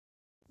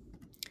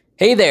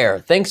Hey there,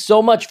 thanks so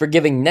much for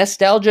giving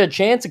Nestalgia a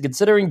chance and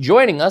considering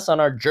joining us on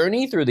our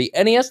journey through the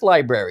NES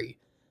library.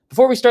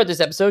 Before we start this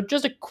episode,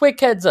 just a quick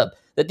heads up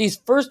that these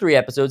first 3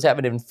 episodes have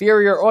an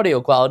inferior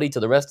audio quality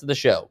to the rest of the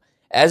show.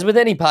 As with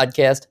any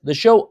podcast, the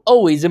show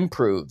always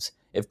improves.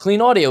 If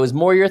clean audio is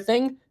more your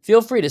thing,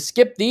 feel free to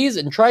skip these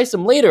and try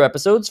some later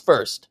episodes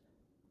first.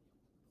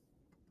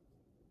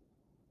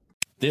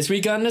 This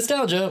week on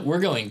Nostalgia, we're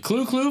going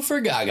Clu Clu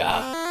for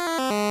Gaga.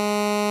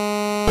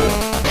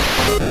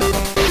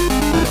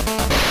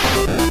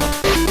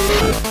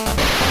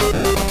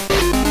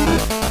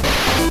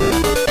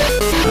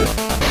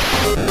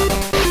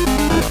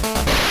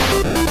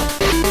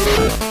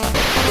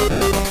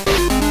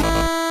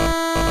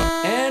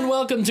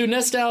 Welcome to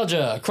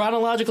Nostalgia, a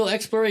chronological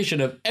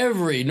exploration of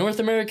every North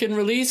American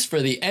release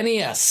for the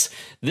NES.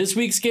 This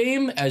week's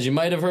game, as you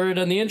might have heard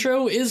on the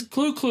intro, is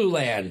Clu Clu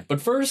Land.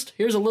 But first,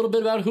 here's a little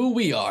bit about who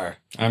we are.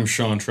 I'm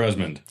Sean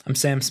Tresmond. I'm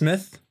Sam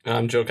Smith.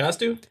 I'm Joe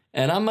Costu.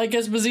 And I'm Mike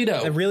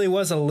Esposito. It really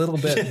was a little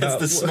bit about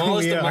it's the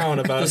smallest amount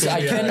about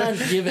I cannot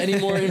give any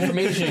more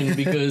information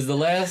because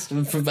I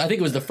think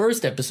it was the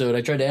first episode,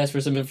 I tried to ask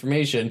for some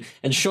information,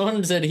 and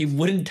Sean said he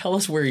wouldn't tell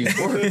us where he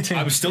worked.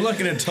 I'm still not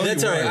going to tell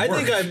That's you where all right.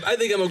 I work. I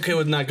think I'm okay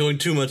with not going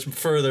too much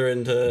further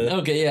into...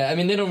 Okay, yeah, I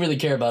mean, they don't really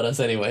care about us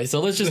anyway,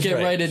 so let's just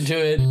get right into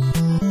it.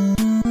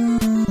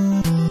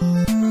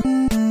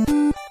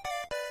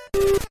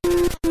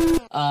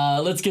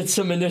 Let's get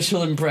some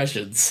initial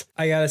impressions.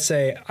 I gotta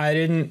say, I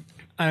didn't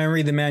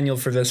read the manual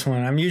for this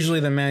one. I'm usually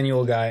the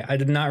manual guy. I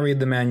did not read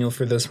the manual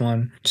for this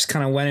one. Just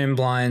kind of went in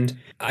blind.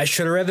 I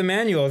should have read the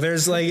manual.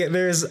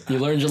 You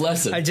learned your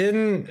lesson. I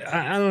didn't.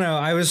 I don't know.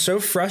 I was so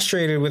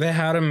frustrated with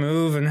how to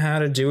move and how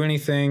to do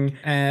anything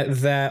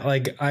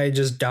that I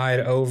just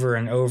died over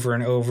and over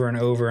and over and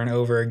over and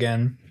over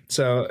again.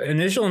 So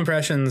initial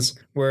impressions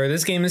were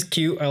this game is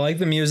cute. I like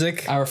the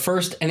music. Our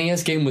first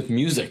NES game with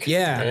music.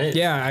 Yeah, right.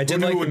 Yeah, I did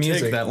like the music. It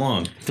would take that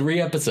long. 3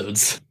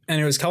 episodes. And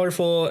it was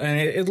colorful,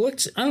 and it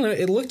looked, I don't know,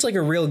 it looked like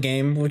a real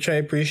game, which I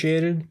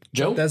appreciated.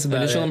 Joe, that's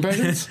about initial it.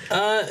 Impressions?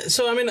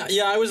 So, I mean,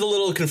 yeah, I was a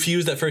little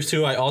confused at first,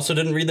 too. I also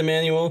didn't read the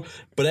manual.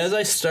 But as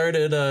I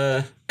started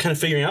kind of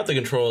figuring out the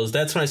controls,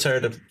 that's when I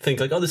started to think,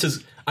 I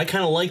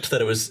kind of liked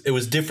that it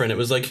was different. It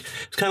was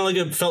kind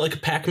of it felt like a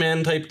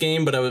Pac-Man type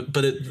game, but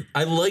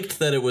I liked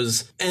that it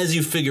was, as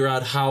you figure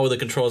out how the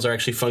controls are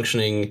actually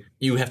functioning,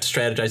 you have to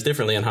strategize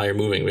differently on how you're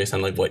moving based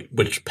on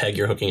which peg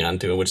you're hooking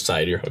onto and which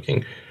side you're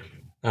hooking.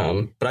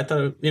 But I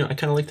thought, I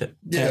kind of liked it.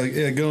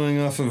 Yeah, going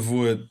off of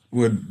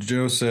what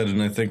Joe said,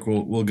 and I think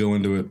we'll go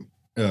into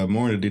it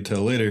more into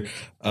detail later.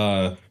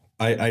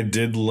 I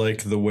did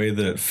like the way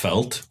that it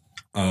felt.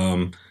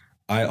 I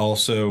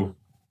also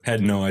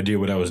had no idea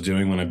what I was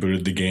doing when I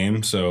booted the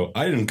game, so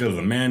I didn't go to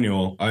the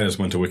manual. I just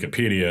went to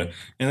Wikipedia,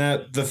 and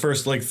that the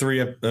first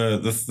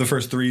the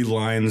first 3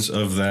 lines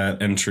of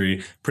that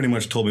entry pretty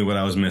much told me what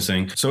I was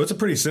missing. So it's a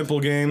pretty simple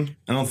game.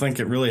 I don't think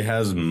it really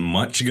has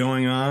much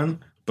going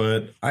on.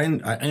 But I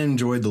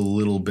enjoyed the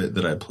little bit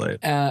that I played.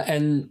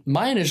 And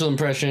my initial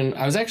impression,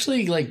 I was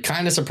actually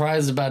kind of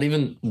surprised about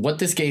even what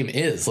this game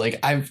is.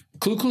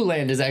 Clu Clu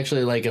Land is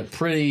actually a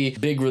pretty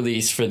big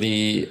release for for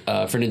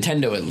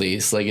Nintendo at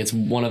least. It's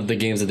one of the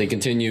games that they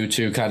continue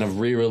to kind of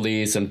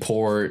re-release and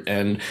port.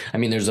 And I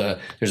mean, there's a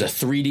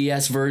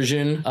 3DS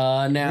version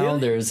now.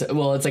 Really? It's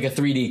like a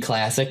 3D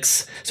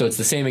Classics, so it's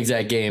the same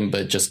exact game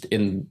but just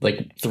in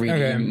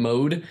 3D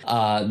mode.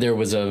 There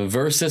was a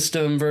Verse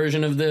System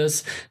version of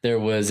this. There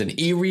was an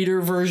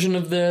e-reader version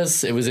of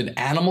this. It was an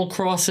Animal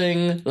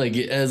Crossing,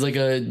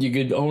 you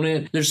could own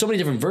it. There's so many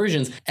different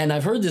versions, and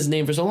I've heard this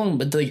name for so long,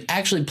 but to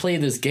actually play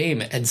this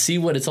game and see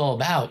what it's all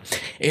about,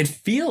 it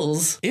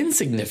feels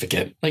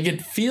insignificant.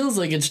 It feels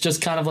like it's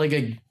just kind of like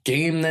a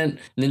game that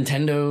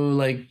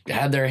Nintendo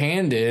had their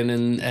hand in,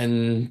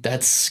 and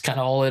that's kind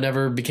of all it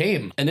ever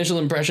became. Initial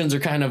impressions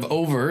are kind of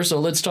over, so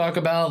let's talk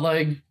about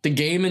the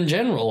game in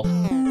general.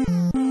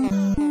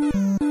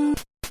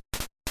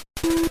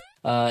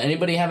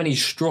 Anybody have any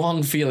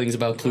strong feelings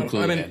about Clu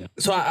Clu?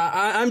 So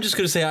I'm just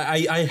going to say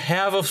I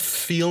have a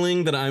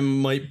feeling that I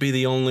might be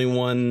the only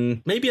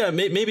one. Maybe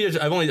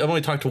I've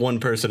only talked to one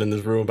person in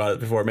this room about it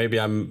before. Maybe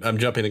I'm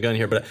jumping the gun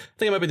here, but I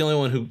think I might be the only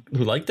one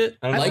who liked it.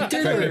 I liked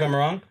it. Correct me if I'm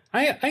wrong.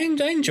 I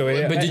enjoyed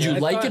it. But did you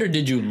like it or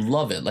did you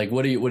love it?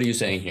 What are you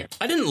saying here?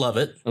 I didn't love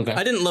it. Okay.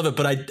 I didn't love it,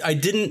 but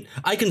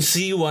I can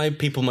see why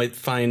people might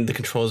find the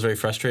controls very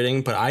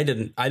frustrating, but I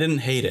didn't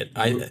hate it.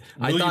 I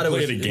thought it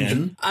was it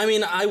again. I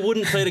mean, I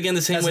wouldn't play it again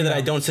the same way that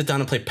I don't sit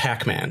down and play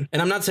Pac-Man.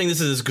 And I'm not saying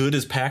this is as good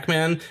as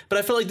Pac-Man, but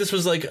I feel like this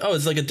was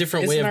it's a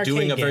different way of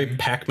doing a very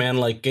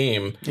Pac-Man-like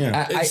game.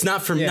 Yeah. It's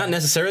not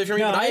necessarily for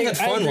me, but I had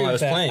fun while I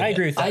was playing. I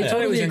agree with that. I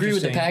totally agree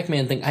with the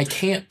Pac-Man thing. I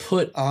can't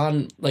put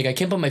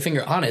my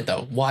finger on it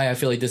though. Why I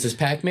feel like this is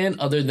Pac-Man,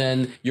 other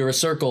than you're a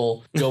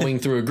circle going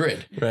through a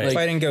grid. Right.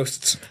 Fighting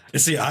ghosts. You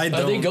see, I don't.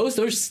 Are they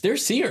ghosts? They're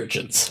sea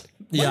urchins.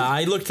 Yeah,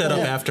 I looked that up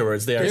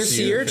afterwards. They're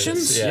sea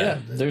urchins? Yeah,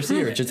 they're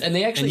sea urchins. And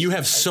they actually... And you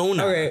have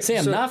sonar. Okay,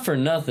 Sam, not for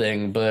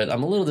nothing, but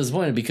I'm a little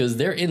disappointed because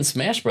they're in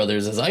Smash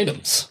Brothers as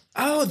items.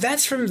 Oh,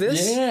 that's from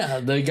this? Yeah,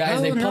 the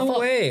guys they puff no up.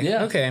 way.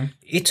 Yeah. Okay.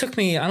 it took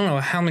me, I don't know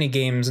how many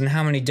games and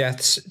how many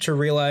deaths to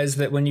realize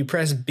that when you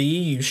press B,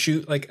 you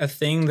shoot like a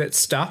thing that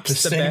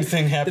stops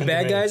the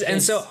bad guys.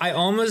 And so I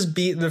almost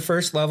beat the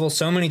first level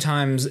so many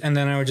times, and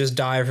then I would just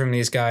die from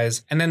these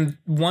guys. And then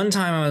one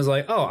time I was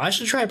like, oh, I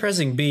should try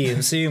pressing B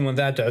and seeing what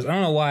that does. I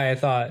don't know why I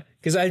thought,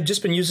 because I'd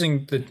just been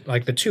using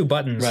the 2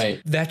 buttons.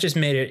 Right. That just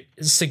made it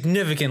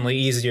significantly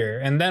easier.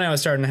 And then I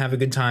was starting to have a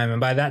good time. And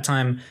by that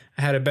time,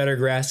 I had a better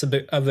grasp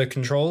of the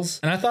controls.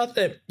 And I thought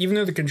that even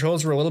though the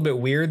controls were a little bit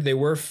weird, they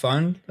were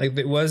fun. Like,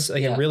 it was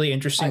like a really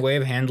interesting way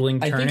of handling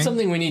turning. I think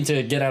something we need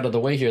to get out of the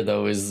way here,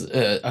 though, is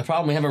a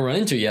problem we haven't run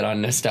into yet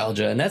on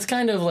Nostalgia. And that's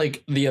kind of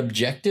like the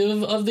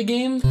objective of the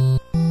game.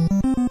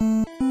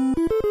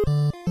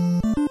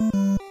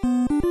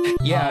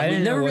 Yeah, we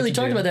never really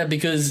talked about that,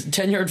 because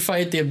 10-Yard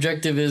Fight, the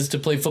objective is to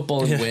play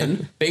football and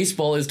win.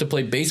 Baseball is to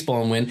play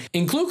baseball and win.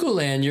 In Clue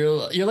Land,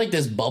 you're like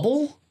this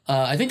bubble.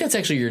 I think that's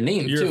actually your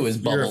name too, is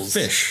Bubbles.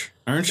 You're a fish.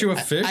 Aren't you a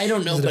fish? I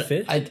don't know, but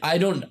I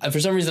don't.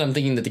 For some reason, I'm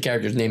thinking that the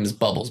character's name is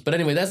Bubbles. But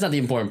anyway, that's not the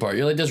important part.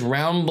 You're like this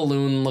round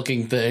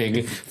balloon-looking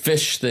thing,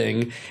 fish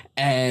thing,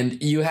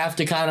 and you have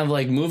to kind of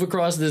like move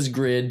across this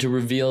grid to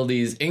reveal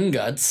these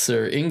ingots,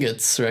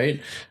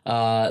 right?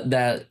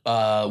 That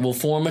will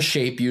form a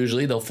shape.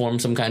 Usually, they'll form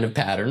some kind of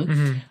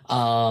pattern.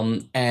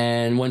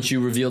 And once you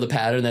reveal the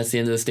pattern, that's the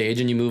end of the stage,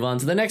 and you move on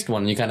to the next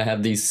one. And you kind of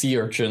have these sea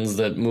urchins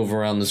that move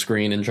around the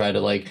screen and try to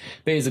like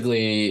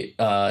basically,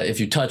 if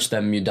you touch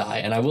them, you die.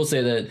 And I will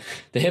say that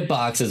the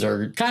hitboxes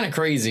are kind of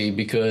crazy,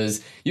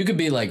 because you could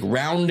be like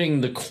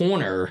rounding the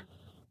corner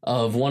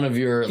of one of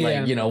your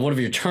one of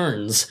your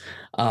turns,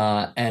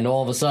 and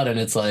all of a sudden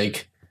it's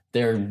like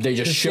they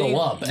just show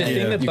up. The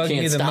thing that bugs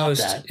me the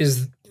most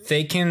is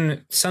they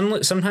can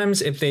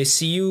sometimes, if they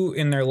see you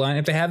in their line,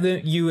 if they have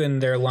you in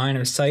their line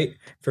of sight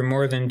for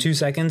more than 2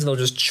 seconds, they'll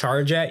just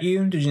charge at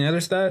you. Did you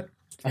notice that?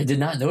 I did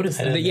not notice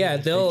that. Yeah,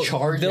 they'll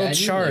charge.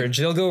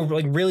 They'll go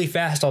like really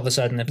fast all of a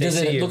sudden. If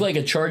does it look like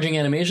a charging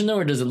animation though,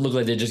 or does it look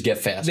like they just get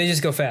fast? They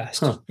just go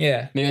fast. Huh.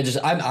 Yeah. Maybe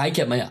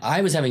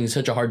I was having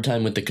such a hard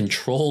time with the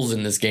controls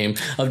in this game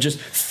of just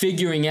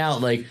figuring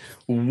out like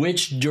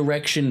which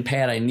direction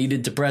pad I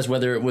needed to press,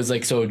 whether it was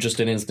like, so just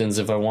an instance,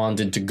 if I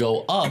wanted to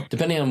go up,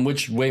 depending on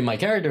which way my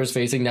character was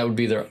facing, that would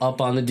be either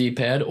up on the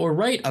D-pad or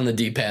right on the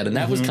D-pad. And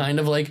that was kind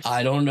of like,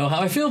 I don't know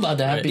how I feel about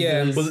that.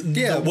 Right.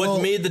 Because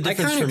what made the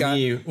difference for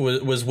me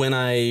was when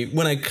I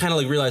kind of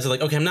like realized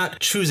like, okay, I'm not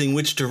choosing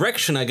which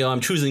direction I go,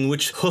 I'm choosing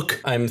which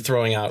hook I'm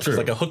throwing out. Sure.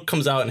 Like a hook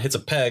comes out and hits a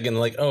peg, and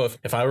like, oh,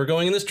 if I were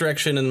going in this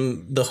direction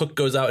and the hook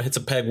goes out and hits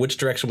a peg, which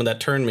direction would that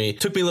turn me? It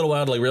took me a little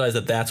while to like realize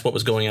that that's what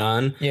was going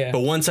on. Yeah.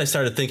 But once I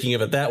started thinking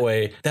of it that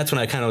way, that's when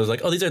I kind of was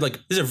like, oh, these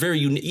are very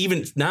unique.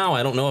 Even now,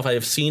 I don't know if I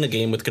have seen a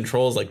game with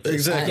controls like this.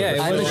 Exactly.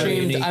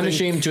 I'm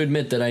ashamed to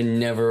admit that I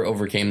never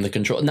overcame the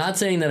control. Not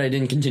saying that I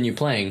didn't continue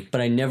playing,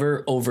 but I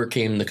never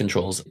overcame the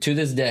controls. To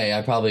this day,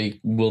 I probably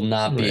will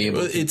not be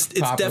able to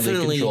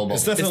properly control both.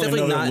 It's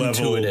definitely not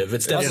intuitive.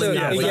 It's definitely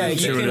not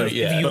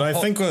intuitive. But I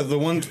think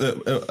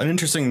an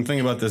interesting thing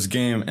about this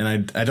game,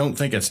 and I don't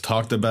think it's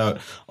talked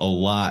about a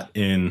lot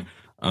in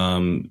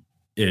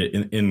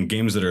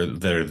games that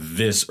are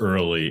this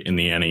early in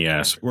the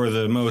NES, where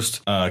the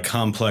most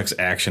complex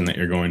action that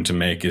you're going to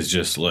make is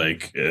just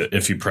like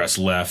if you press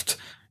left,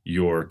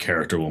 your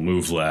character will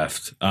move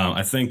left.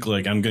 I think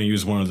like I'm going to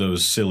use one of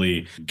those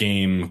silly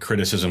game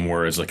criticism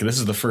words. Like, this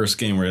is the first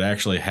game where it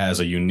actually has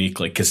a unique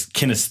like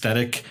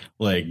kinesthetic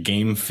like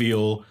game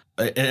feel.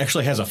 It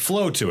actually has a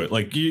flow to it.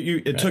 Like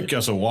it took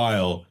us a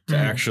while to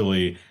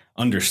actually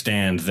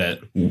understand that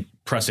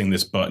pressing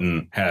this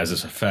button has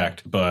this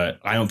effect, but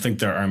I don't think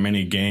there are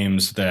many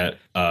games that,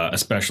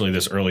 especially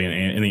this early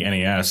in the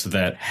NES,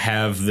 that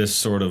have this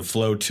sort of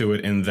flow to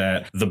it, in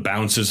that the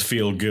bounces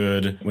feel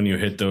good when you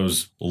hit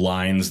those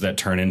lines that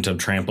turn into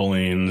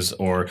trampolines,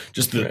 or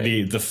just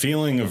the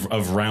feeling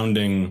of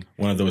rounding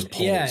one of those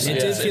poles. Yeah, it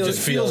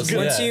just feels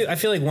good. I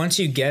feel like once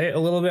you get it a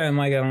little bit, I'm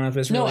like, I don't know if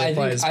this really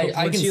applies.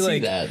 I can see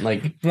that.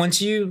 Like,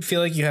 once you feel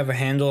like you have a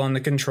handle on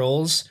the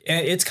controls,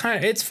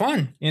 it's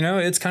fun. You know,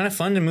 it's kind of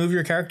fun to move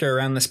your character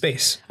around the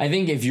space. I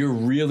think if you're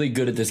really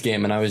good at this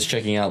game, and I was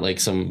checking out like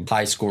some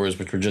high scores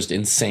which were just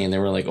insane. They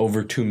were like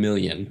over 2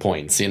 million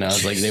points, you know.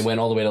 It's like they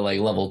went all the way to like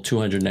level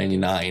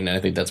 299, and I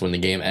think that's when the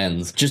game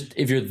ends. Just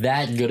if you're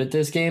that good at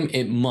this game,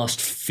 it must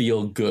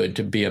feel good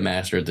to be a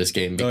master at this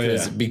game,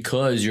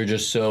 because you're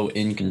just so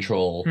in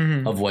control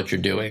of what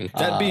you're doing.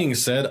 That being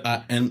said,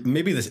 and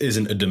maybe this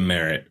isn't a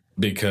demerit,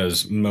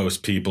 because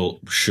most people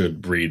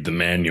should read the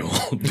manual,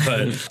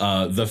 but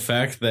the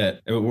fact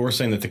that we're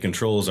saying that the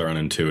controls are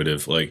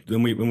unintuitive, like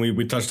when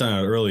we touched on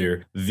it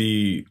earlier,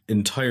 the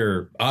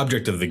entire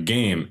object of the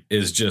game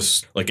is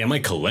just like, am I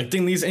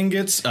collecting these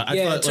ingots?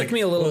 It took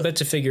me a little bit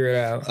to figure it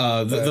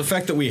out. The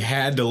fact that we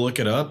had to look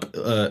it up,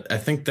 I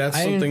think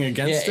that's something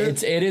against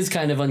it. It is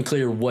kind of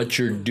unclear what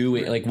you're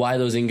doing, like why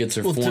those ingots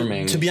are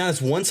forming. To be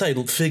honest, once I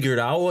figured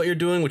out what you're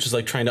doing, which is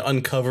like trying to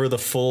uncover the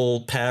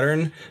full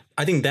pattern,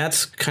 I think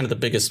that's kind of the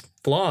biggest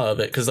flaw of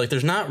it, because like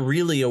there's not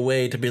really a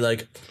way to be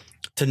like,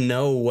 to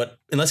know what,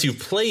 unless you've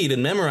played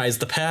and memorized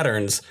the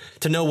patterns,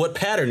 to know what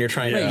pattern you're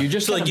trying to. You're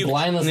just like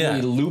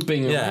blindlessly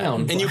looping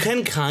around, and you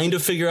can kind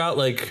of figure out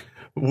like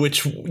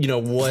which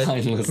what.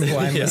 Blindlessly.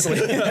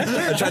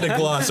 I tried to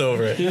gloss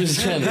over it. You're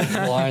just kind of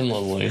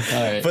blindly.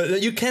 All right,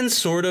 but you can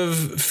sort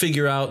of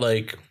figure out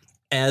like,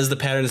 as the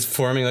pattern is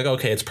forming, like,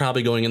 okay, it's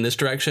probably going in this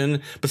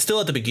direction, but still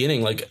at the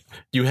beginning, like,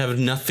 you have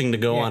nothing to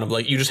go on. Of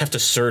like, you just have to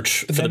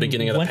search for the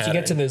beginning of the pattern. Once you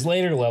get to those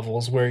later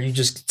levels where you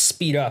just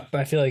speed up,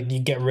 I feel like you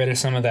get rid of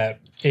some of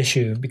that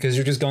issue because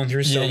you're just going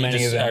through so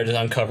many of them. Are just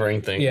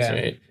uncovering things,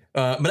 right?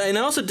 But I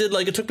also did,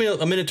 like, it took me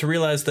a minute to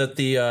realize that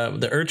the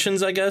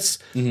urchins, I guess,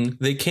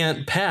 they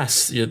can't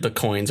pass the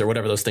coins or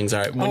whatever those things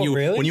are.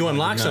 Really? When you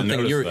unlock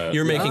something,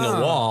 you're making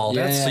a wall,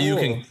 so you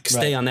can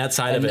stay on that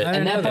side of it.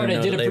 And that part I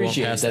did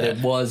appreciate that it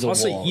was a wall.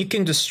 Also, you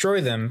can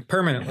destroy them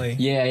permanently.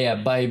 Yeah,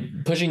 by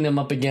pushing them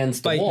up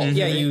against the wall.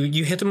 Yeah,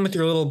 you hit them with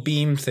your little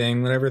beam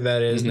thing, whatever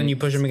that is, then you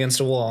push them against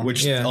a wall.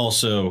 Which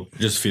also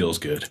just feels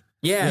good.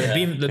 Yeah,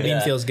 the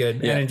beam feels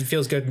good, and it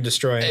feels good to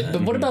destroy.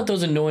 But what about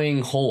those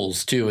annoying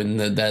holes too, and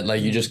that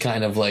like you just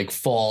kind of like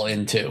fall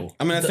into?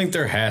 I mean, I think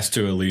there has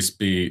to at least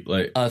be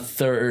like a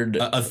third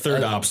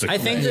obstacle. I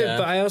think that,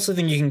 but I also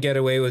think you can get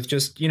away with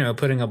just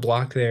putting a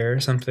block there or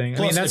something.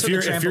 Plus, I mean, that's what the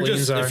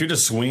trampolines are. If you're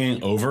just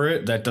swinging over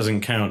it, that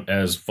doesn't count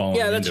as falling.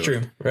 Yeah, that's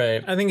true.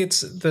 Right. I think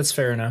that's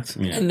fair enough.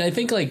 Yeah. And I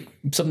think like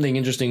something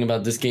interesting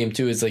about this game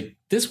too is like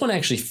this one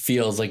actually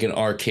feels like an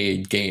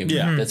arcade game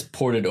that's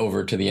ported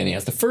over to the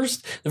NES. The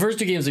first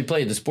two games we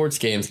played, the sports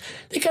games,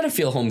 they kind of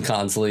feel home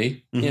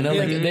console-y.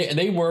 Like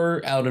they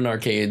were out in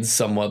arcades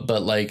somewhat,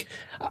 but like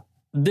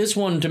this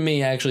one to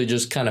me actually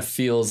just kind of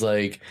feels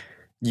like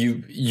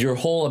your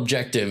whole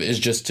objective is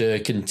just to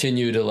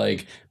continue to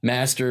like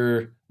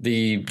master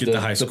the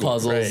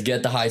puzzles,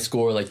 get the high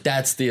score. Like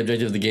that's the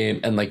objective of the game,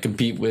 and like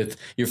compete with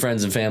your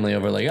friends and family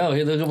over like, oh,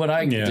 hey, look at what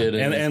I did.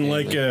 And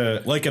like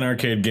an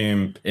arcade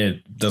game,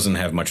 it doesn't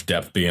have much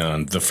depth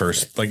beyond the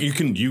first. Like you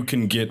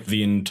can get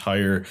the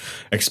entire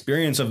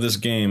experience of this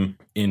game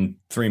in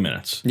 3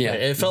 minutes. Yeah,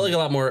 it felt like a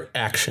lot more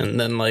action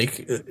than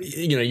like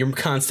you're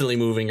constantly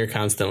moving, you're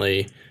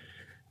constantly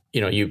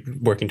you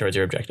working towards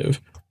your objective.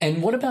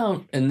 And what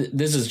about, and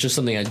this is just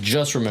something I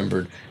just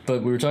remembered,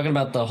 but we were talking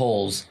about the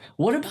holes.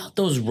 What about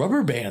those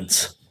rubber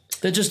bands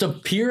that just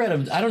appear out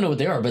of, I don't know what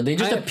they are, but they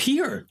just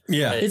appear.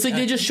 Yeah. It's like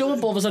they just show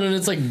up all of a sudden and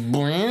it's like,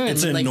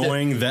 it's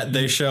annoying that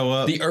they show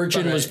up. The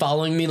urchin was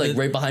following me like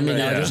right behind me.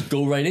 Now I just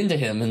go right into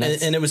him. And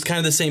it was kind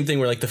of the same thing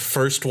where like the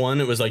first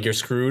one, it was like you're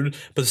screwed.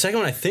 But the second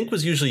one I think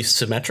was usually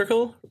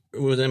symmetrical.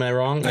 Am I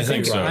wrong? I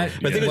think so. I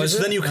think it was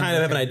just, then you kind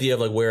of have an idea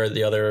of like where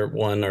the other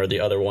one or the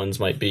other ones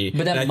might be.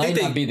 But that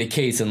might not be the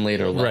case in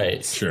later levels.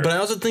 Right. Sure. But I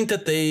also think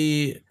that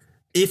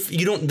if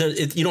you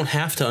don't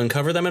have to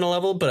uncover them in a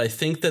level, but I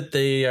think that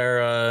they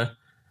are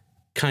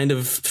kind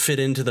of fit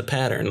into the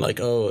pattern.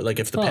 Like,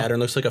 if the pattern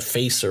looks like a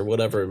face or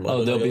whatever.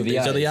 They'll be the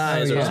eyes. Are the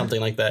eyes or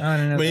something like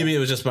that. Maybe it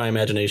was just my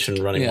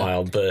imagination running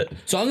wild, but.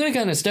 So I'm going to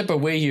kind of step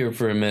away here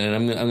for a minute.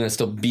 I'm going to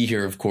still be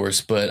here, of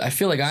course, but I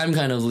feel like I'm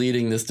kind of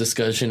leading this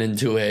discussion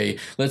into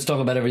let's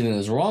talk about everything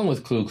that's wrong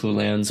with Clu Clu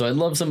Land. So I'd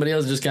love somebody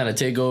else to just kind of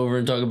take over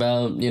and talk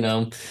about,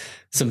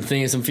 some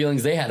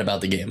feelings they had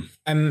about the game.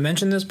 I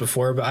mentioned this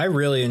before, but I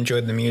really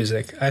enjoyed the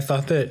music. I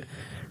thought that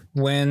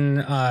when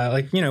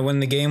when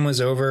the game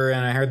was over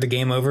and I heard the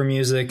game over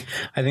music,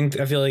 I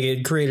feel like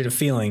it created a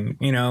feeling,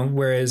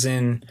 whereas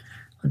in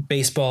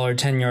baseball or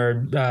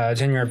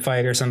 10-yard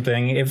fight or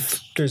something,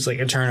 if there's like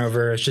a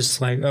turnover, it's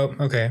just like, oh,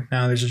 okay,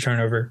 now there's a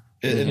turnover.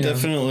 It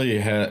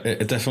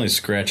definitely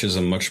scratches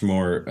a much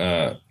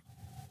more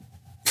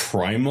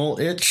primal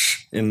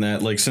itch in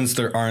that, like, since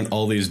there aren't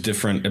all these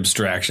different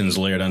abstractions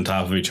layered on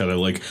top of each other,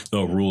 like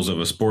the rules of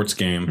a sports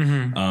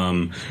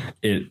game,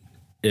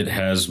 it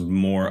has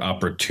more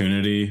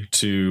opportunity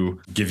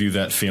to give you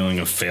that feeling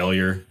of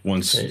failure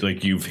once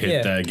like you've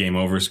hit that game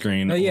over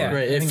screen. Right.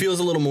 It feels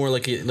a little more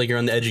like you're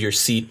on the edge of your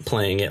seat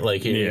playing it,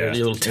 like you're a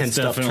little tensed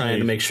up trying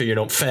to make sure you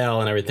don't fail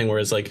and everything.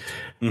 Whereas like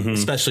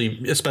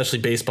especially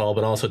baseball,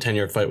 but also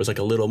 10-yard fight was like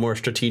a little more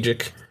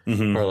strategic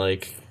or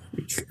like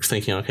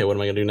thinking, okay, what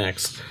am I gonna do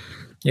next?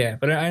 Yeah,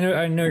 but I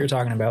know what you're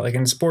talking about. Like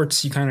in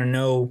sports, you kind of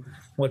know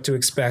what to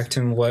expect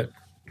and what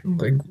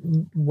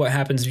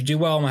happens if you do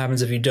well and what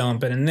happens if you don't.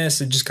 But in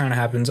this, it just kind of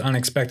happens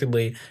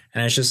unexpectedly,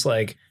 and it's just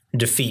like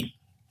defeat,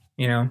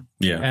 Yeah.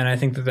 And I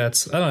think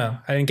that's, I don't know,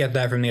 I didn't get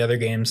that from the other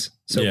games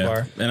so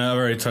far. And I've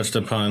already touched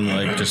upon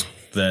like just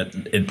that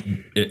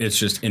it's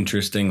just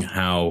interesting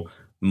how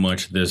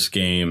much this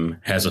game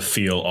has a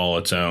feel all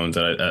its own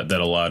that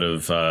a lot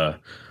of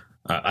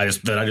I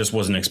just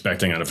wasn't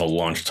expecting out of a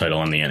launch title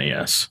on the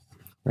NES.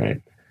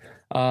 Right.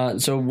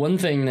 So one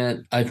thing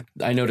that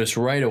I noticed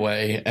right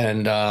away,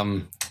 and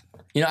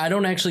I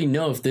don't actually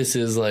know if this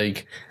is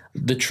like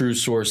the true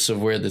source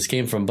of where this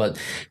came from, but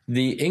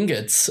the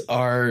ingots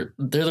they're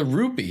the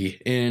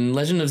rupee in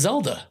Legend of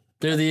Zelda.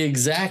 They're the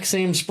exact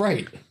same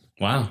sprite.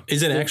 Wow.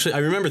 Is it actually? I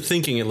remember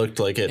thinking it looked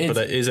like it,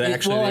 but is it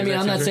actually? Well, the I mean,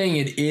 exact I'm not same saying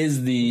it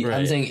is the. Right.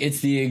 I'm saying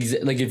it's the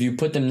like if you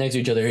put them next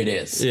to each other, it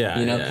is. Yeah,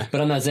 you know. yeah. But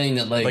I'm not saying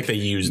that like they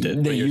used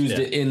it. They used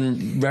it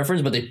in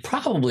reference, but they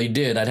probably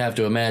did. I'd have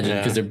to imagine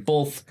because they're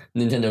both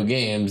Nintendo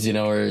games, you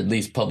know, or at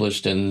least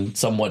published and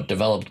somewhat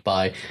developed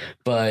by.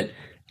 But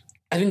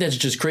I think that's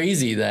just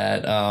crazy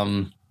that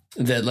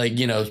that like,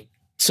 you know,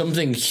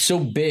 something so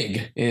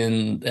big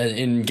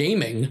in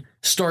gaming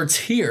starts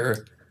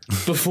here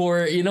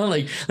before, you know,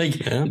 like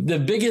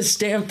the biggest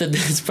stamp that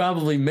this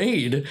probably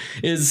made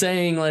is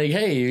saying like,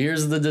 hey,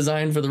 here's the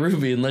design for the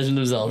Ruby in Legend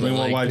of Zelda. I mean,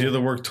 like, why do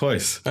the work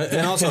twice?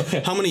 And also,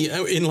 how many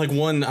in like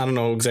one? I don't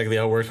know exactly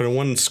how it works, but in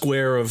one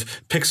square of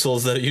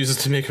pixels that it uses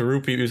to make a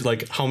rupee,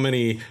 like how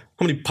many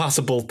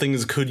possible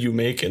things could you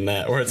make in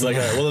that? Or it's like,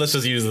 all right, well, let's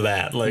just use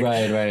that. Like,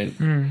 right.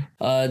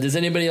 Does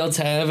anybody else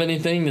have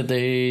anything that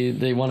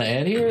they want to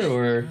add here?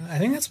 Or I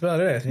think that's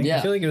about it.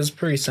 I feel like it was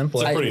pretty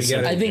simple. It's pretty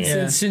simple. I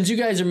think since you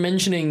guys are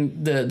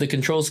mentioning the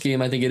control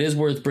scheme, I think it is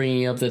worth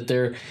bringing up that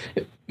they're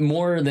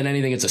more than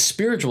anything, it's a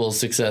spiritual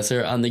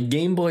successor. On the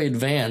Game Boy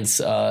Advance,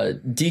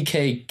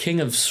 DK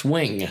King of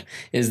Swing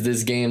is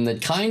this game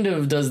that kind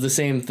of does the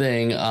same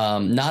thing,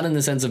 not in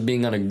the sense of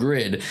being on a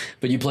grid,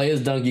 but you play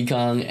as Donkey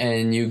Kong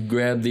and you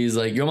grab these,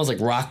 like, you're almost like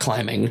rock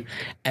climbing,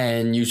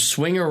 and you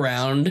swing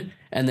around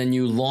and then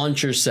you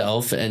launch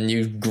yourself and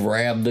you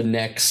grab the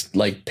next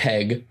like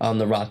peg on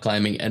the rock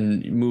climbing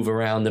and move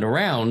around and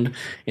around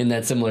in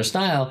that similar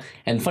style.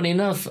 And funny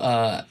enough,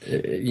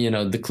 you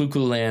know, the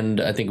Clue Land,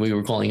 I think we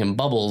were calling him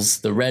Bubbles,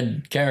 the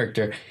red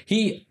character,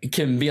 he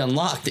can be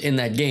unlocked in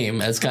that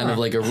game as kind of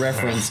like a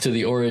reference to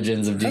the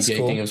origins of DK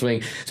King of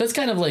Swing. So that's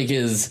kind of like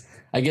his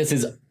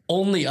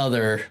only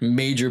other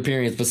major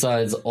appearance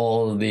besides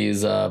all of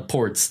these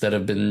ports that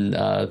have been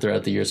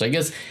throughout the year. So I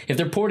guess if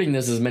they're porting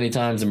this as many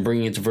times and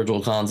bringing it to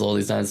Virtual Console all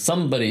these times,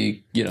 somebody's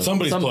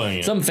playing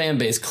it. Some fan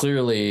base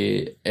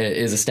clearly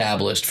is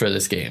established for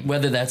this game.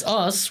 Whether that's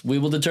us, we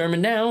will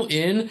determine now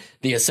in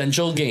the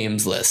Essential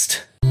Games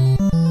list.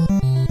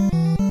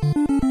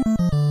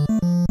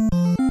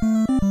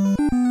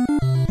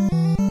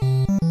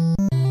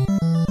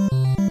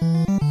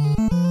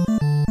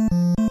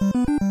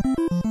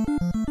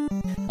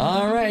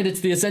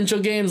 It's the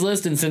Essential Games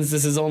list, and since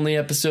this is only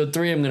episode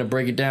 3, I'm going to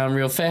break it down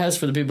real fast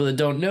for the people that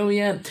don't know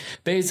yet.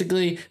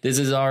 Basically, this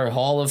is our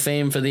Hall of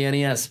Fame for the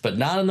NES, but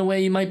not in the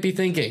way you might be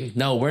thinking.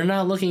 No, we're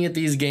not looking at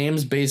these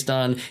games based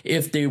on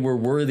if they were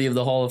worthy of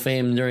the Hall of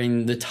Fame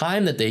during the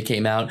time that they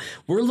came out.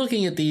 We're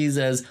looking at these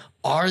as,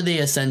 are they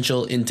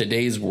essential in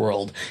today's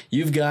world?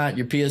 You've got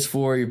your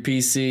PS4, your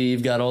PC,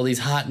 you've got all these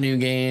hot new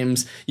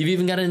games. You've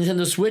even got a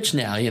Nintendo Switch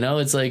now, you know?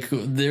 It's like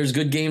there's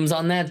good games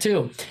on that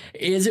too.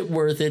 Is it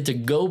worth it to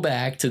go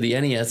back to the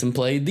NES and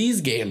play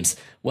these games?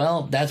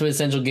 Well, that's what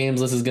Essential Games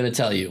List is going to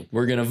tell you.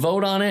 We're going to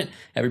vote on it.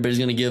 Everybody's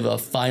going to give a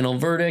final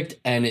verdict,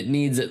 and it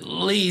needs at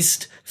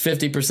least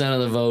 50%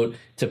 of the vote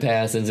to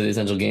pass into the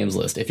Essential Games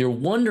List. If you're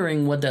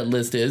wondering what that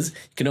list is,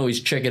 you can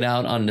always check it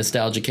out on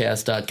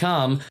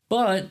nostalgicast.com,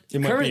 but it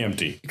might be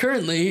empty.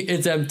 Currently,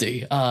 it's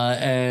empty.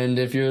 And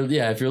if you're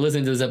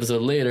listening to this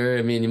episode later,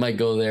 I mean, you might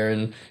go there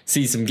and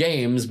see some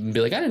games and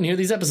be like, I didn't hear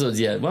these episodes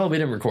yet. Well, we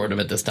didn't record them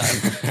at this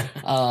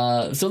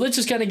time. So let's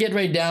just kind of get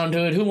right down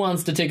to it. Who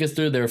wants to take us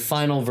through their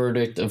final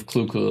verdict of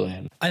Clue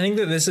Land? I think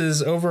that this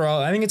is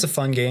overall, I think it's a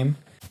fun game.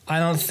 I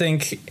don't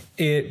think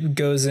it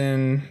goes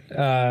in,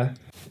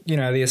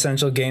 the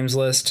Essential Games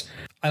list.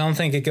 I don't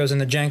think it goes in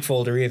the jank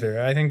folder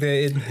either. I think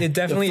that it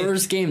definitely... The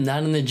first game,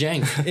 not in the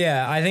jank.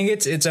 Yeah, I think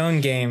it's its own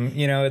game.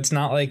 You know, it's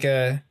not like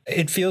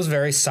it feels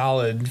very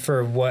solid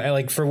for what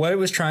it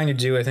was trying to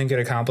do. I think it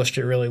accomplished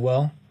it really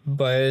well,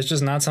 but it's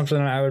just not something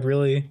I would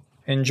really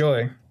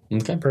enjoy.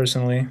 Okay.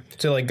 Personally,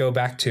 to like go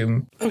back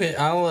to. Okay,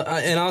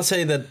 I'll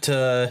say that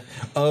so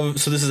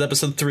this is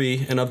episode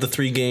 3, and of the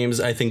 3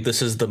 games, I think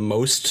this is the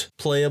most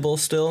playable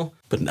still.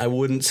 But I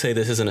wouldn't say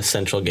this is an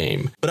essential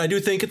game. But I do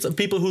think it's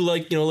people who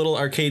like little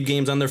arcade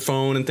games on their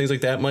phone and things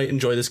like that might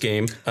enjoy this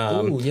game.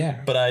 Oh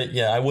yeah. But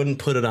I wouldn't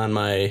put it on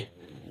my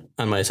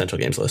Essential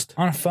Games list.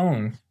 On a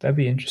phone, that'd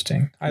be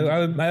interesting. I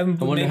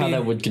wonder how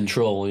that would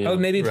control. I would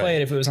maybe play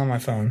it if it was on my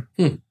phone.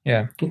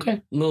 Yeah.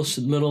 Okay.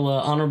 Little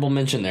honorable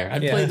mention there.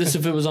 I'd play this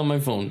if it was on my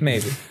phone.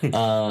 Maybe.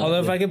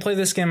 Although if I could play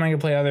this game, I could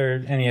play other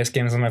NES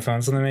games on my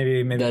phone. So then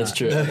maybe that's not.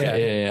 true.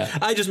 Yeah.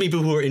 I just mean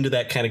people who are into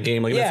that kind of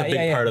game. Like that's a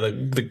big part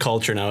of the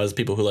culture now is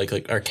people who like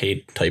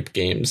arcade type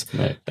games.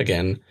 Right.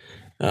 Again.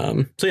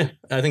 So yeah,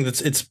 I think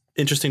it's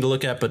interesting to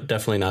look at, but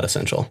definitely not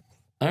essential.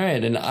 All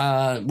right, and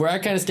where I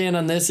kind of stand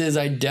on this is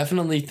I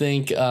definitely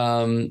think,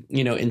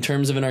 in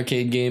terms of an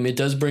arcade game, it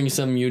does bring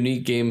some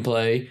unique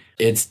gameplay.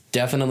 It's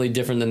definitely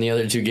different than the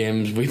other 2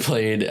 games we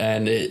played,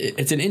 and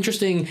it's an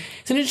interesting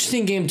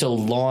game to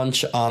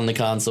launch on the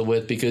console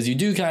with, because you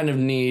do kind of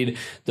need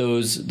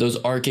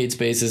those arcade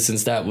spaces,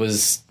 since that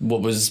was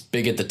what was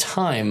big at the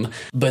time.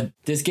 But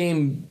this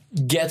game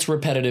gets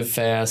repetitive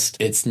fast.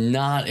 It's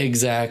not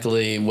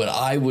exactly what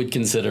I would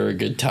consider a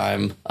good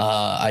time.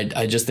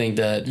 I just think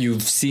that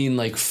you've seen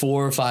like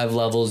 4 or 5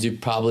 levels.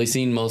 You've probably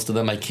seen most of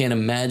them. I can't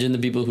imagine the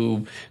people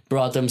who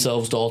brought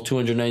themselves to all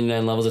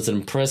 299 levels. It's an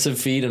impressive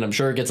feat, and I'm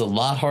sure it gets a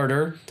lot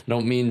harder. I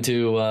don't mean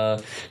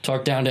to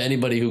talk down to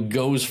anybody who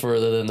goes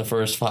further than the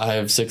first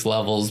 5-6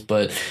 levels,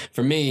 but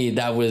for me,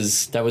 that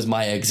was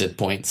my exit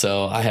point.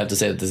 So I have to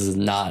say that this is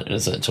not an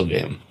essential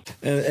game.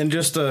 And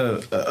just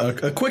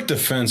a quick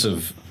defense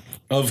of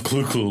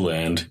Clu Clu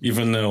Land,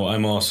 even though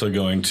I'm also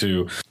going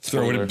to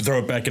throw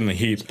it back in the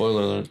heap.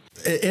 Spoiler alert.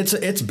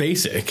 It's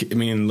basic. I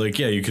mean, like,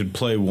 yeah, you could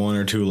play 1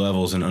 or 2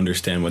 levels and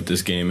understand what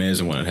this game is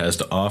and what it has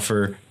to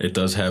offer. It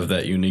does have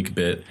that unique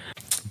bit.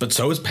 But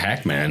so is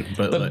Pac-Man.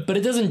 But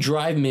it doesn't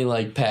drive me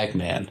like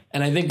Pac-Man.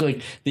 And I think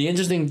like the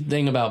interesting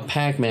thing about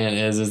Pac-Man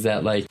is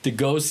that like the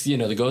ghosts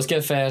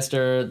get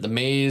faster, the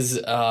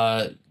maze,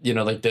 like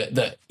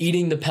the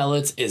eating the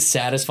pellets is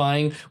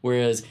satisfying,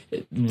 whereas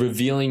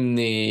revealing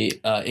the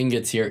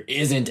ingots here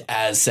isn't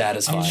as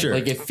satisfying. Sure.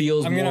 Like it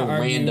feels more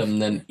random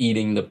than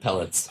eating the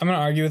pellets. I'm gonna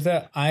argue with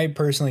that. I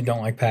personally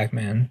don't like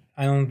Pac-Man.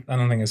 I don't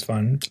think it's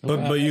fun.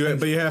 But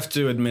you have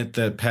to admit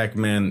that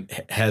Pac-Man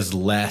has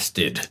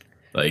lasted.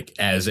 Like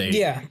as a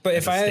but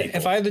if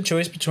I had the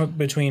choice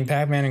between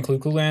Pac-Man and Clu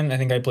Clu Land, I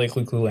think I'd play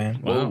Clu Clu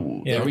Land.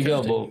 Wow, there we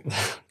go. Well,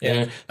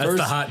 that's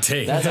the hot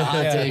take. That's a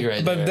hot take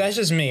right but there. that's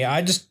just me.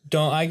 I just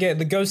don't. I get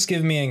the ghosts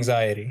give me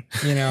anxiety.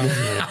 You know,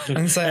 and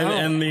it's like,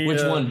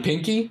 which one,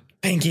 Pinky?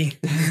 Pinky,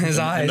 his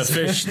eyes. And the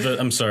fish.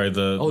 I'm sorry.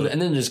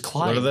 And then there's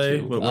Clyde. What are they?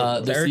 Too.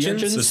 The urchins? sea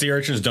urchins. The sea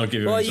urchins don't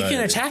give you. Well, anxiety. you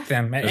can attack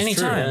them at any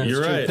true. time.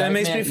 You're right. That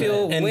makes me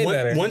feel way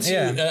better. Once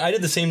I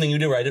did the same thing you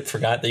did, where I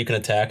forgot that you can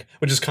attack,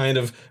 which is kind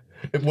of.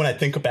 When I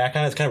think back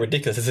on it, it's kind of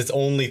ridiculous. It's its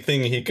only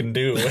thing he can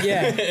do.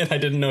 Yeah. And I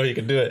didn't know he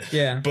could do it.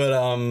 Yeah.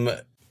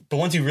 But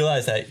once you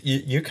realize that,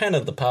 you're kind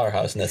of the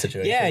powerhouse in that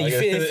situation. Yeah, like,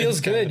 it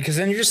feels good because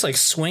then you're just like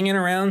swinging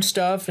around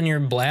stuff and you're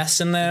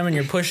blasting them and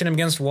you're pushing them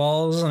against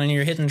walls and then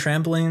you're hitting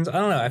trampolines. I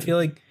don't know. I feel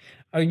like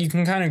you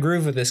can kind of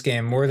groove with this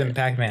game more than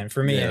Pac-Man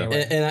for me.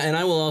 Anyway. And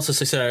I will also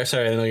say,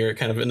 sorry, I know you're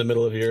kind of in the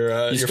middle of your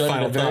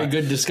final a very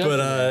good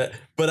discussion.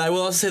 But I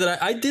will also say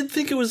that I did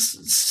think it was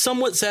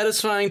somewhat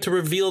satisfying to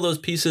reveal those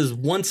pieces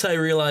once I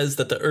realized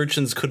that the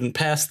urchins couldn't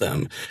pass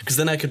them, because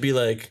then I could be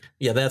like,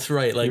 yeah, that's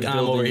right. Like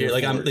I'm over here,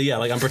 like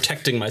I'm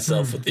protecting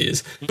myself with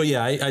these. But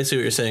yeah, I see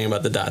what you're saying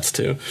about the dots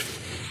too.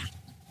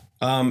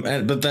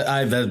 But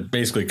that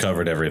basically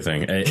covered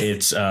everything.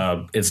 It's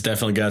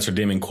definitely got its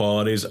redeeming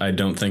qualities. I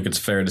don't think it's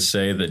fair to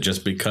say that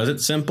just because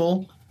it's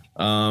simple,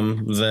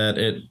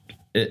 that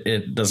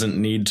it doesn't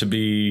need to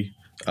be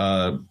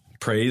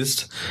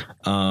praised,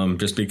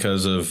 just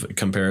because of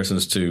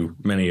comparisons to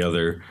many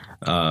other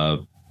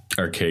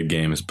arcade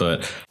games.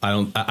 But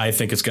I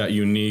think it's got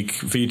unique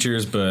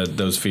features, but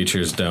those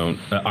features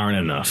aren't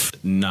enough.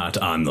 Not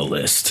on the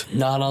list.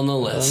 Not on the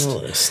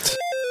list.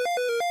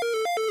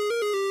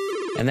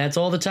 And that's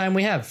all the time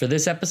we have for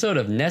this episode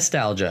of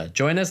Nestalgia.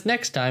 Join us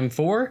next time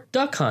for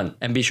Duck Hunt,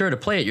 and be sure to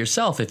play it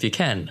yourself if you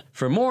can.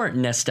 For more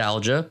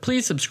Nestalgia,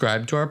 please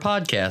subscribe to our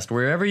podcast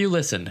wherever you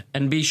listen,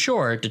 and be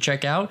sure to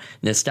check out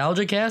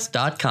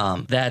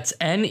NestalgiaCast.com. That's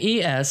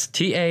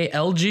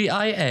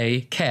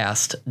NESTALGIA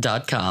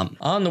cast.com.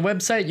 On the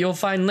website, you'll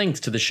find links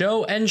to the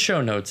show and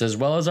show notes, as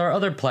well as our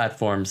other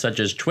platforms such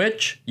as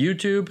Twitch,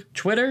 YouTube,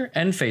 Twitter,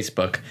 and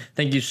Facebook.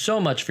 Thank you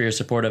so much for your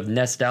support of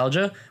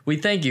Nestalgia. We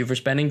thank you for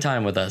spending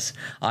time with us.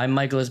 I'm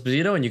Michael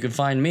Esposito, and you can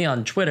find me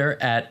on Twitter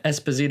at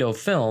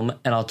EspositoFilm,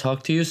 and I'll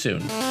talk to you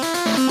soon.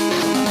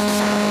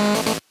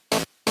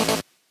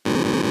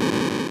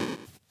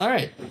 All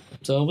right,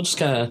 so we'll just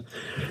kind of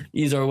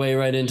ease our way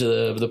right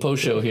into the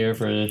post show here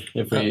if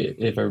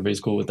everybody's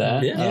cool with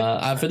that.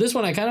 Yeah. For this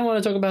one, I kind of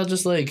want to talk about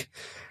just like,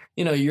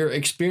 your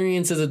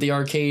experiences at the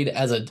arcade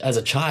as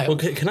a child. Well,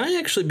 can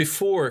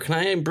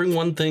I bring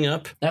one thing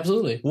up?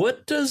 Absolutely.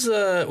 What does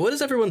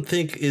everyone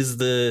think is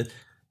the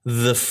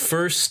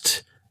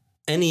first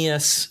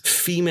NES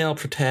female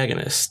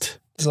protagonist?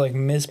 It's like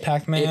Ms.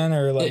 Pac-Man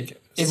or like.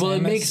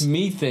 It makes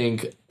me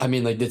think. I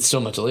mean, like it's so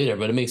much later,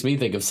 but it makes me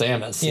think of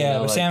Samus. Yeah,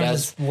 but like Samus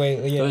is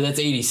way. Yeah. That's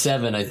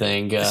 87, I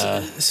think.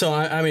 So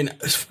I mean,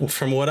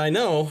 from what I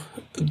know,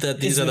 that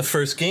these are the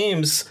first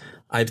games.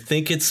 I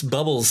think it's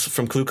Bubbles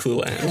from Clu Clu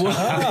Land.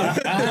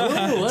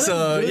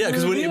 So yeah,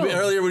 because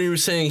earlier when you were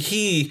saying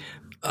he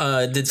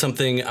did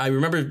something, I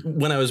remember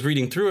when I was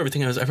reading through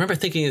everything, I remember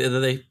thinking that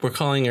they were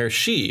calling her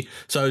she.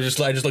 So I just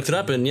looked it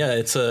up, and yeah,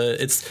 it's so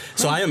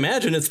I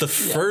imagine it's the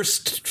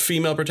first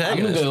female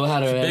protagonist. I'm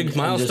gonna go big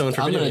milestone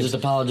for me. I'm gonna just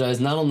apologize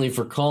not only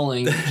for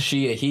calling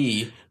she a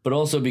he, but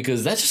also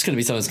because that's just going to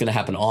be something that's going to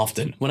happen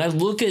often. When I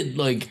look at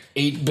like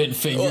 8-bit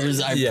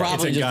figures, I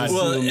probably just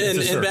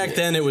assume. And back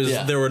then it was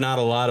there were not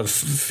a lot of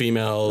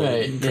female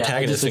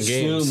protagonists in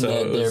games, so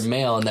that they're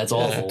male, and that's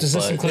awful. Does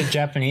this include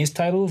Japanese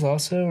titles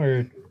also,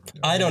 or?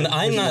 I'm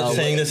not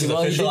saying this is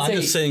official. I'm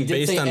just saying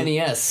based on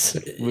NES.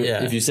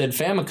 Yeah. If you said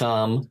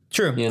Famicom,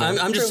 true.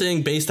 I'm just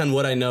saying based on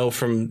what I know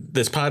from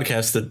this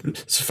podcast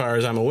that, as far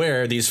as I'm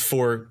aware, these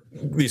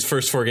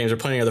first 4 games we're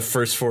playing are the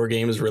first 4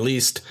 games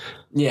released.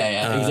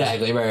 Yeah,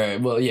 exactly. Right.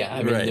 Well, yeah.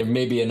 I mean, there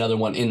may be another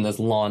one in this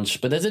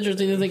launch, but that's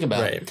interesting to think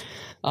about. Right.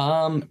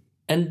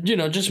 and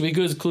just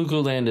because Clu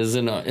Clu Land is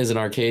an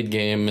arcade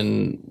game,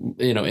 and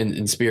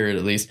in spirit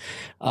at least,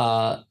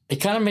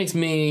 it kind of makes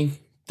me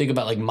think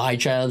about like my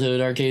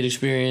childhood arcade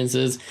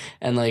experiences,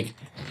 and like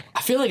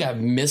I feel like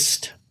I've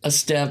missed a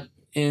step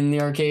in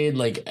the arcade.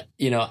 Like,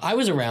 I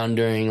was around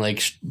during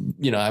like,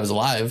 I was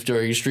alive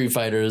during Street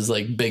Fighter's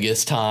like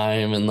biggest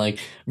time, and like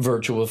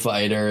Virtua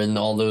Fighter and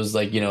all those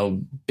like,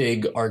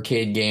 big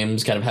arcade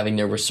games kind of having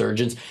their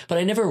resurgence. But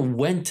I never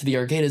went to the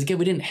arcade as a kid.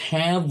 We didn't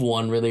have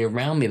one really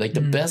around me. Like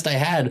the best I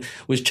had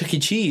was Chuck E.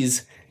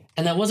 Cheese,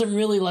 and that wasn't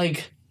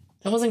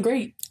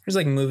great. There's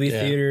like movie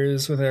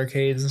theaters with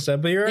arcades and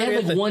stuff, but you're They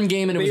had like one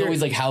game, and it was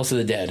always like House of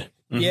the Dead.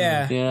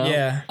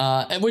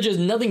 Yeah, which is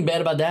nothing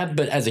bad about that,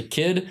 but as a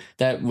kid,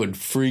 that would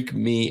freak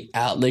me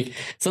out. Like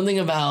something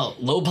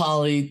about low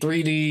poly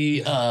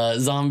 3D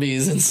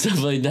zombies and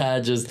stuff like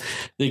that,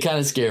 they kind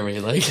of scare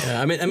me. Like,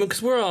 I mean,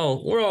 because we're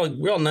all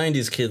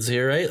 90s kids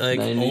here, right? Like,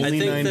 90s. I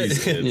think 90s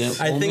that kids.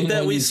 I think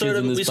that we sort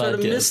of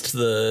missed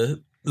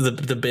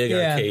the big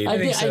arcade. I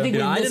think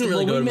I didn't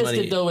really go we to missed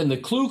money. it though in the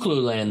Clu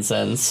Clu Land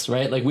sense,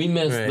 right? Like we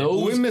missed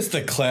those. We missed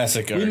the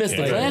classic arcade. We missed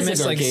the classic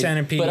missed, like, arcade.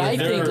 Centipede but I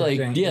and think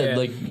everything.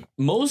 like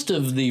most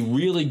of the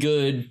really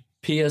good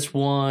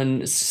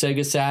PS1,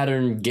 Sega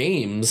Saturn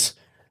games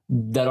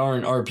that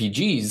aren't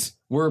RPGs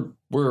were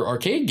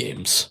arcade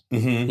games.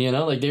 Mm-hmm.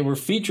 Like they were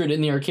featured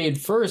in the arcade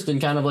first, and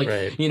kind of like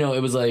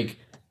it was like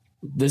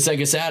the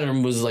Sega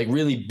Saturn was like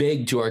really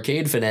big to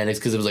arcade fanatics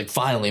because it was like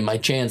finally my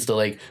chance to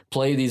like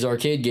play these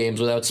arcade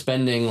games without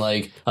spending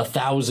like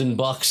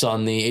 $1,000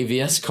 on the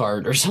AVS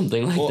card or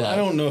something like that. I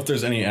don't know if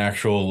there's any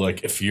actual,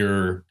 like, if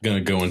you're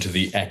gonna go into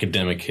the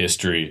academic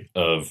history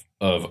of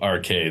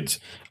arcades,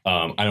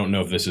 I don't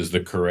know if this is the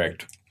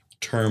correct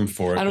term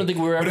for it. I don't think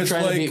we're ever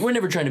trying to be. We're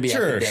never trying to be.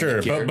 Sure,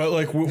 here. but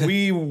like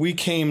we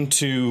came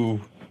to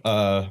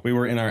we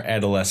were in our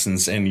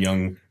adolescence and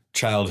young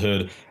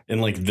childhood in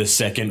like the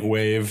second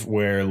wave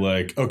where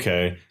like,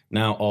 okay,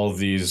 now all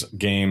these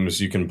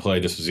games you can play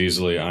just as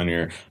easily on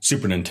your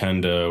Super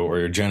Nintendo or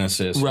your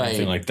Genesis or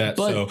anything like that.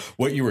 But, so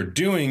what you were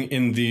doing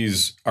in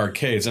these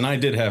arcades, and I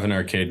did have an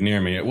arcade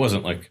near me, it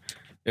wasn't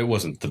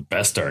the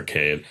best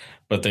arcade,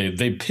 but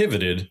they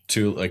pivoted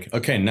to like,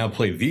 okay, now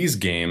play these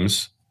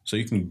games so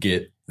you can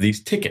get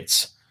these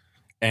tickets.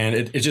 And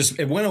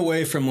it went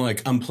away from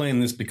like, I'm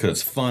playing this because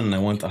it's fun and I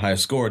want the high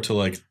score, to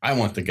like, I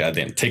want the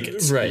goddamn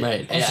tickets. Right.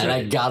 And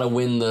I gotta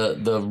win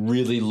the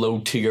really low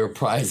tier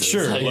prizes.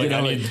 Sure, like,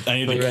 I need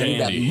the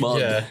candy. That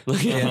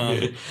mug.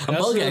 Yeah. A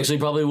mug actually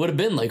probably would have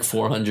been like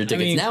 400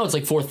 tickets. Now it's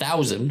like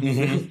 4,000.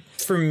 Mm-hmm.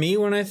 For me,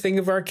 when I think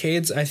of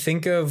arcades, I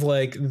think of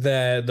like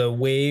the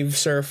wave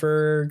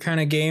surfer kind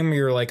of game where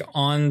you're like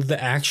on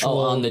the actual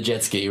on the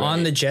jet ski, right?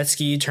 on the jet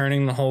ski,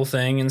 turning the whole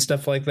thing and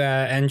stuff like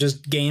that, and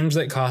just games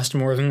that cost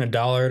more than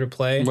 $1 to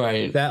play.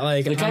 Right. That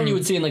like the kind you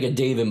would see in like a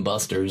Dave and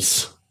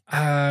Buster's.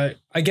 I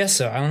guess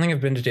so. I don't think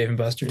I've been to Dave and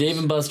Buster's. Dave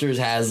and Buster's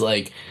has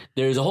like,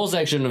 there's a whole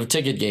section of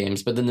ticket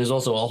games, but then there's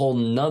also a whole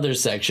nother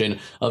section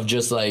of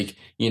just like,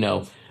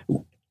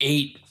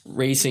 8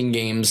 racing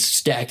games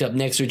stacked up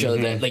next to each other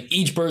that like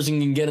each person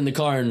can get in the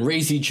car and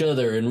race each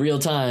other in real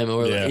time,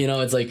 or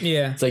it's like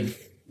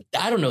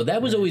I don't know.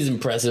 That was always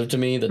impressive to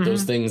me that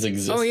those things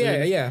existed. Oh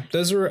yeah.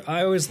 Those were,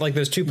 I always like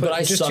those But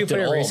I sucked at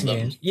two-player all of racing them.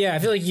 games. Yeah, I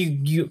feel like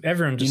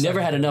everyone just You never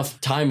had enough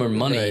time or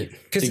money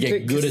to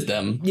get good at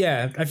them.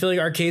 Yeah, I feel like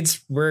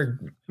arcades were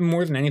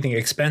more than anything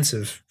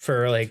expensive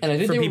for like, And I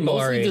think for they were people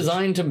our mostly age.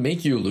 designed to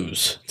make you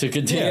lose, to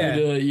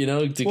continue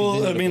to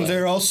Well, I to mean, play.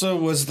 there also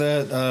was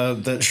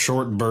that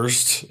short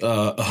burst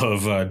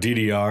of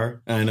DDR.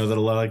 And I know that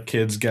a lot of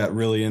kids got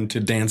really into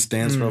Dance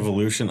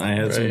Revolution. I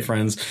had some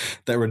friends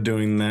that were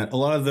doing that. A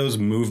lot of those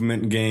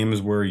movement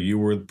games where you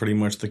were pretty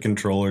much the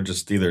controller,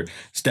 just either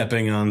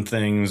stepping on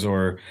things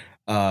or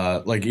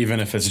like even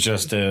if it's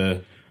just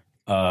a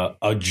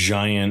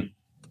giant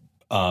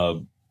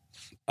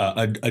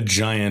a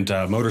giant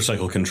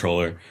motorcycle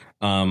controller.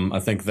 I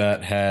think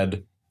that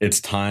had its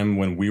time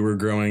when we were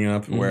growing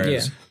up,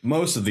 whereas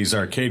most of these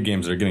arcade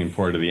games that are getting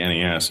ported to the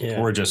NES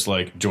were just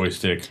like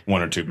joystick,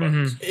 1 or 2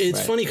 buttons.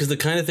 It's funny because the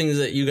kind of things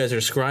that you guys are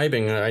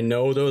describing, I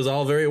know those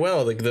all very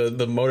well. Like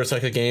the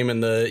motorcycle game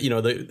and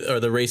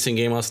the racing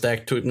game all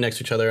stacked next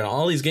to each other, and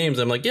all these games.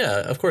 I'm like,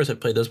 yeah, of course I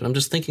played those, but I'm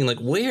just thinking like,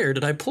 where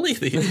did I play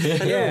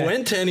these? I never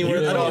went to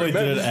anywhere. I probably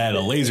did it at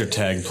a laser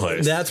tag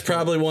place. That's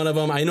probably one of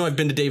them. I know I've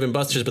been to Dave and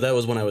Buster's, but that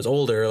was when I was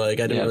older. Like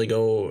I didn't really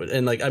go,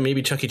 and like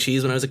maybe Chuck E.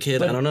 Cheese when I was a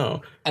kid. I don't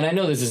know. And I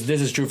know this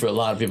is true for a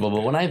lot of people,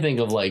 but when I think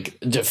of like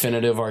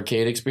definitive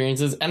arcade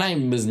experiences, and I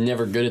was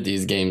never good at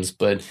these games,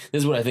 but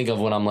this is what I think of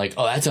when I'm like,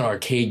 oh, that's an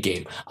arcade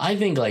game. I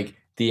think like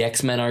the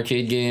X-Men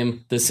arcade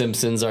game, the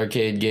Simpsons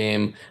arcade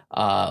game,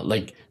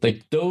 like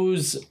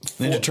those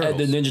Ninja Turtles.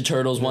 the Ninja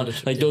Turtles one,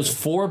 like those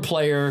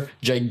 4-player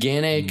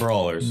gigantic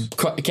Brawlers.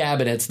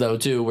 cabinets though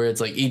too, where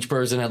it's like each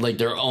person had like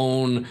their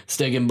own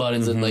stick and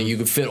buttons, and like you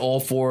could fit all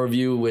 4 of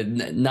you with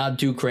not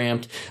too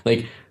cramped.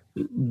 Like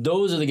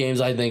those are the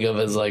games I think of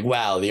as like,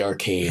 wow, the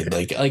arcade.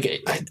 Like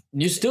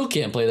you still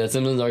can't play that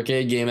Simpsons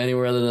arcade game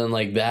anywhere other than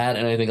like that.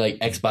 And I think like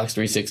Xbox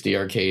 360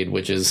 arcade,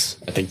 which is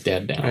I think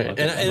dead now. Right.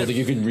 I don't think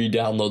you can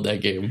re-download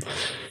that game.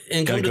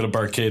 And Gotta go to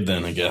Barcade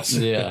then, I guess.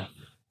 Yeah.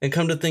 And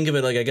come to think of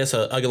it, like I guess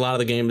a lot of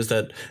the games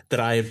that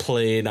I had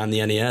played on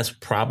the NES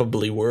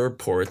probably were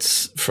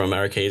ports from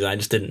arcades. I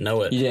just didn't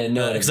know it. Yeah,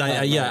 no, because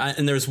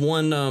and there's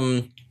one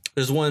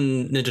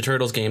Ninja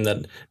Turtles game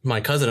that my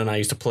cousin and I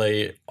used to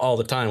play all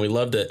the time. We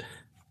loved it.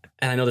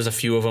 And I know there's a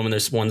few of them, and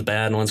there's one's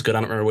bad and one's good. I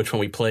don't remember which one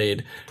we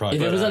played. Probably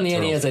if it was on the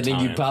NES, I think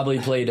you probably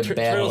played a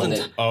bad one.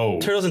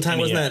 Turtles in Time,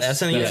 wasn't that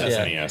SNES?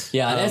 SNES.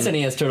 Yeah,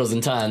 SNES Turtles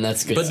in Time.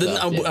 That's good. But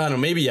stuff, then I don't know.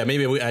 Maybe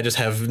I just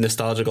have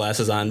nostalgia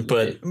glasses on.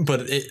 But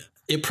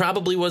it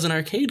probably was an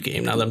arcade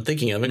game. Now that I'm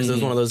thinking of it, because it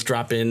was one of those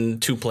drop-in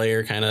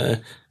 2-player kind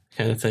of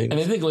thing. And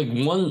I think like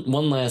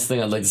one last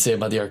thing I'd like to say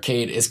about the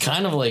arcade is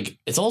kind of like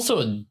it's also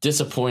a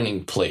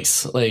disappointing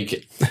place.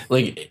 Like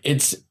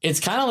it's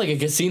kind of like a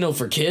casino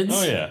for kids.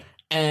 Oh yeah.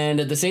 And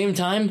at the same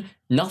time,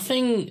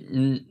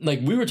 nothing like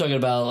we were talking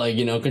about, like,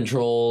 you know,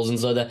 controls and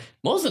stuff like that.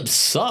 Most of them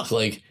suck.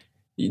 Like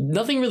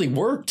nothing really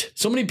worked.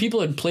 So many people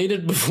had played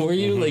it before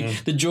you.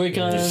 Like the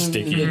Joy-Con,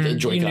 the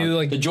Joy-Con, knew,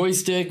 like, the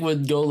joystick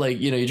would go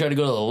like, you know, you try to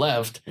go to the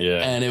left,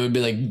 and it would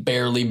be like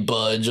barely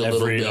budge a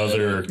little bit. Every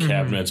other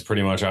cabinet's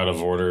pretty much out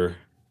of order.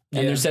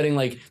 And they're setting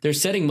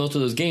most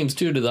of those games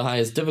too to the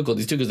highest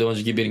difficulties too, because they want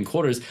you to keep beating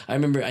quarters. I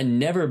remember I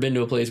never been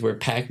to a place where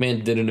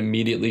Pac-Man didn't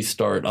immediately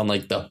start on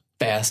like the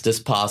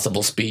fastest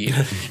possible speed,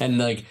 and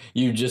like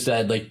you just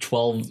had like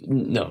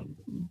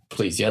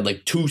you had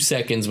like 2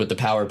 seconds with the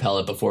power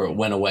pellet before it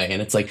went away,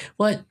 and it's like,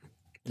 what?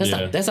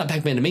 That's not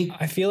Pac-Man to me.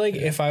 I feel like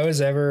if I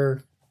was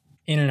ever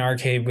in an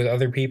arcade with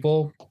other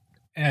people,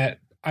 I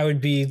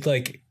would be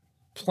like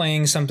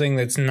playing something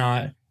that's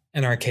not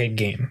an arcade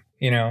game.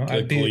 You know,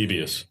 Like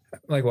Polybius.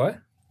 Like what?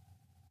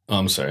 Oh,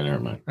 I'm sorry, never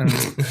mind.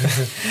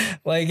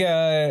 like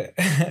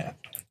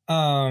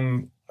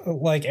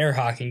like air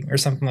hockey or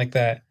something like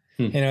that.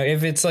 You know,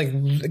 if it's like,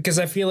 because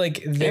I feel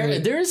like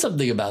there is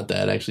something about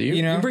that actually.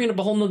 You're bringing up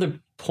a whole nother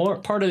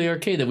part of the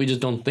arcade that we just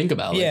don't think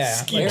about. Like air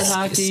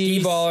hockey,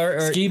 skee ball,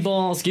 or skee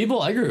ball.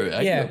 I grew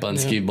up on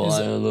skee ball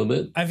a little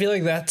bit. I feel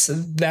like that's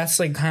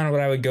like kind of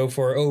what I would go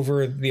for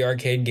over the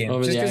arcade game.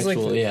 Over just the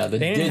actual, the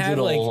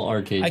digital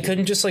arcade. I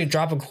couldn't just like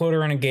drop a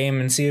quarter on a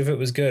game and see if it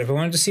was good. If I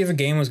wanted to see if a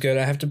game was good,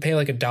 I have to pay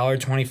like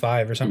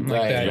 $1.25 or something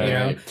like that. You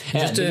know,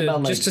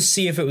 just to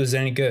see if it was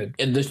any good.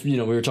 And this, you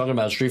know, we were talking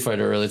about Street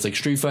Fighter earlier. It's like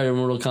Street Fighter,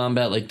 Mortal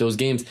Kombat, like those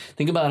games.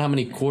 Think about how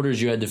many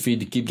quarters you had to feed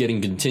to keep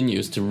getting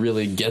continues to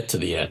really get to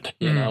the end.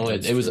 You know,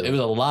 it was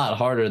a lot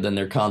harder than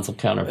their console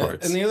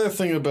counterparts. And the other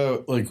thing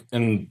about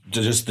and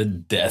just the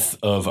death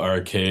of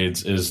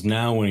arcades is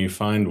now when you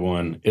find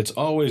one, it's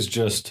always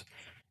just,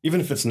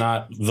 even if it's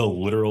not the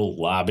literal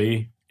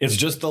lobby, it's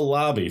just the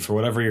lobby for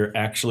whatever you're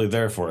actually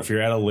there for. If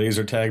you're at a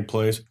laser tag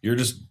place, you're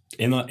just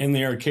in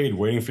the arcade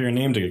waiting for your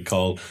name to get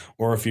called.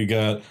 Or if you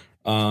got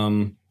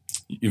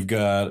you've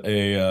got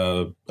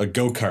a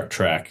go-kart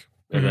track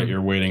that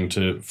you're waiting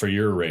for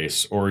your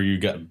race, or you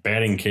got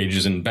batting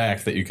cages in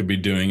back that you could be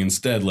doing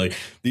instead. Like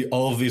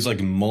all of these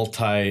like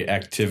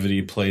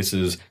multi-activity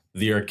places,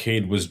 the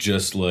arcade was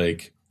just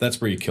like, that's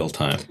where you kill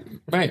time.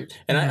 Right.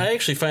 And I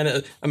actually find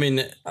it, I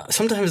mean,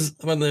 sometimes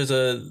when there's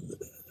the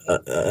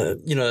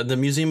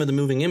Museum of the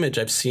Moving Image,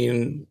 I've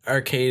seen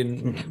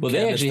arcade. Well,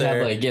 they actually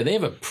have they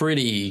have a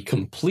pretty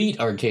complete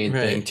arcade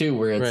thing too,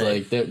 where it's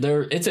like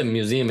it's a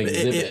museum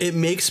exhibit. It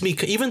makes me,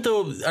 even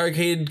though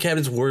arcade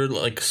cabinets were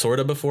like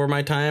sort of before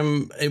my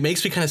time, it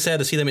makes me kind of sad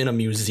to see them in a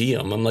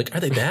museum. I'm like, are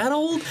they that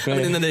old? I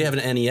mean, and then they have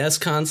an NES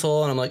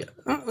console, and I'm like,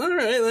 all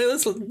right,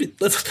 let's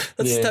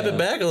step it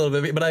back a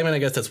little bit. But I mean, I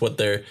guess that's what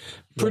they're.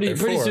 Pretty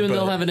soon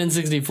they'll have an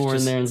N64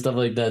 in there and stuff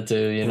like that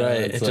too. You know,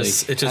 right?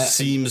 It just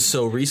seems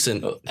so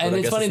recent. And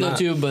it's funny though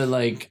too. But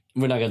like,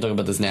 we're not gonna talk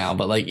about this now.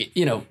 But like,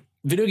 you know,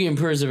 video game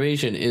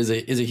preservation is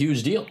a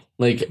huge deal.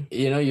 Like,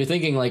 you know, you're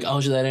thinking like,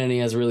 oh, should that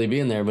NES really be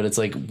in there? But it's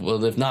like,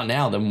 well, if not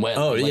now, then when?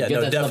 Oh, like, yeah,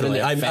 no,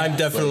 definitely. I'm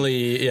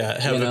definitely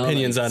have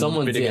opinions on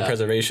video game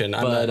preservation.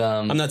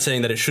 I'm not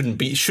saying that it shouldn't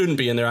be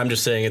in there. I'm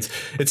just saying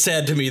it's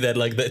sad to me that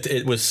like that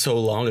it was so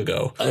long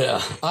ago.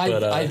 Yeah,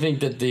 I think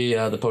that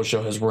the post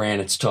show has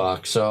ran its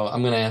talk. So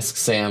I'm gonna ask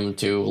Sam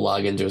to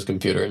log into his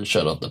computer and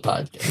shut up the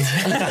podcast.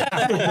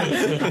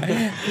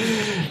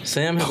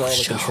 Sam has all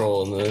the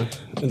control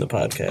in the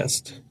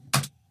podcast.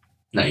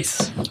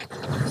 Nice.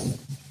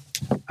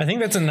 I think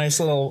that's a nice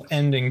little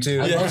ending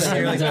too. I'm just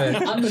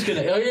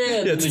gonna. Oh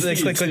yeah.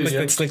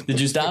 Click. Did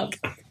you stop?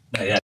 Not yet.